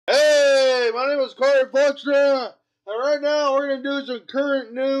my name is Corey Fletcher, and right now we're going to do some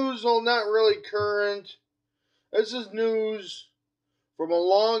current news. Well, not really current. This is news from a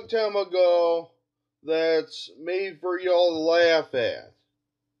long time ago that's made for y'all to laugh at.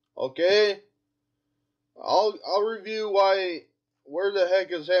 Okay? I'll review where the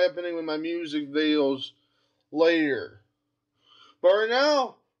heck is happening with my music videos later. But right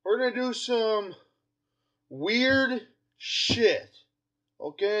now, we're going to do some weird shit.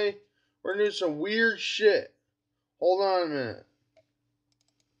 Okay? We're going to do some weird shit. Hold on a minute.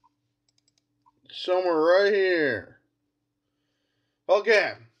 Somewhere right here.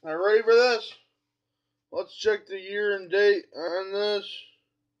 Okay. Are you ready for this? Let's check the year and date on this.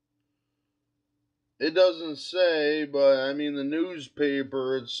 It doesn't say, but I mean the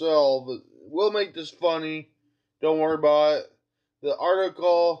newspaper itself. We'll make this funny. Don't worry about it. The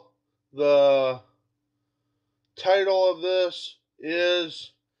article, the title of this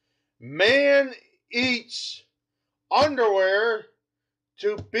is Man Eats Underwear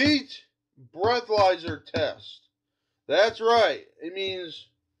to Beat Breathalyzer Test. That's right. It means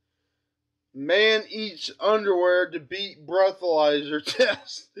man eats underwear to beat breathalyzer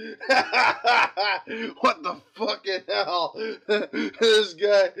test. What the fucking hell? This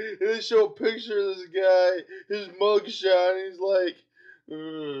guy, they show a picture of this guy, his mugshot, and he's like,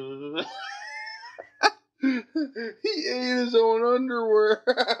 he ate his own underwear.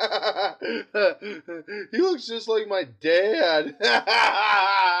 He looks just like my dad.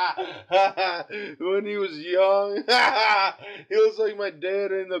 When he was young. He looks like my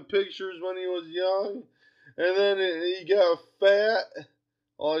dad in the pictures when he was young. And then he got fat.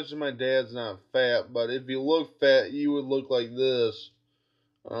 Well, actually, my dad's not fat, but if you look fat, you would look like this.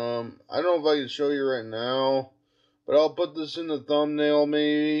 I don't know if I can show you right now, but I'll put this in the thumbnail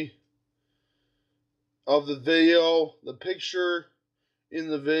maybe of the video. The picture in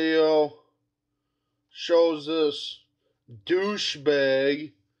the video shows this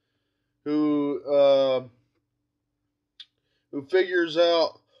douchebag who figures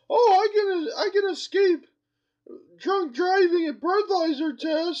out, oh, I can escape drunk driving and breathalyzer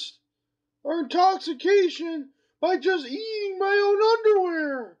test or intoxication by just eating my own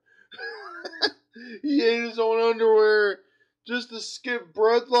underwear. He ate his own underwear just to skip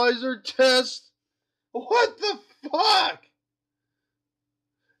breathalyzer test. What the fuck?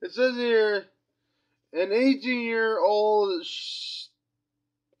 It says here, an 18-year-old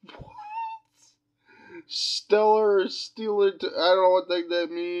Steeler, I don't know what the heck that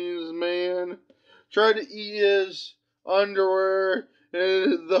means, man, tried to eat his underwear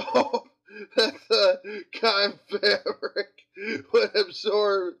in the hope that the cotton fabric would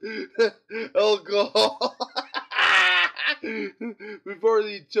absorb alcohol before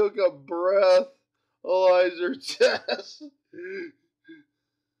he took a breathalyzer test.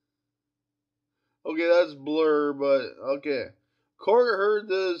 Okay, that's blur, but okay. Court heard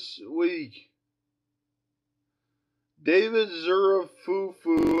this week. David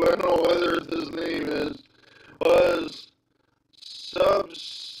Zurafufu, I don't know whether his name is, was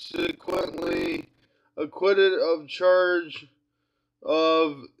subsequently acquitted of charge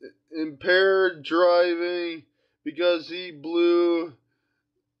of impaired driving because he blew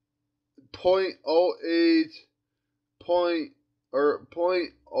 .08 or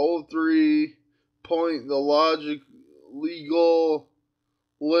 .03 the legal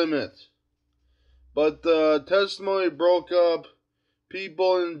limit. But the testimony broke up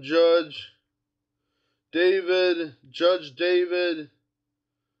people and Judge David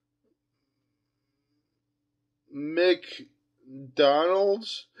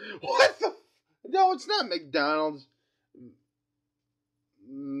McDonald's. What the? No, it's not McDonald's.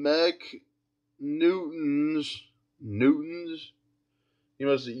 Newton's. He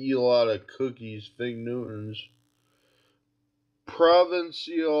must have eaten a lot of cookies, Fig Newtons.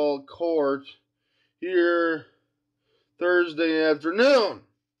 Provincial Court here Thursday afternoon.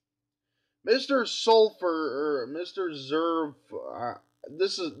 Mr. Sulfur or Mr. Zerv,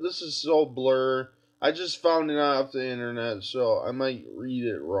 this is so blur. I just found it off the internet, so I might read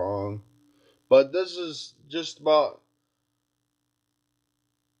it wrong. But this is just about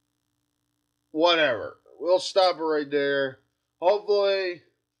whatever. We'll stop it right there. Hopefully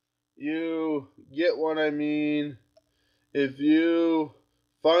you get what I mean. If you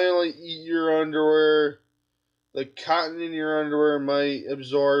finally eat your underwear, the cotton in your underwear might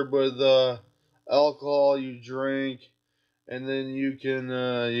absorb with the alcohol you drink, and then you can,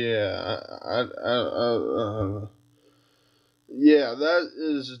 yeah, that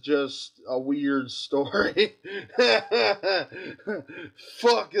is just a weird story.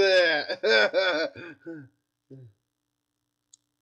 Fuck that.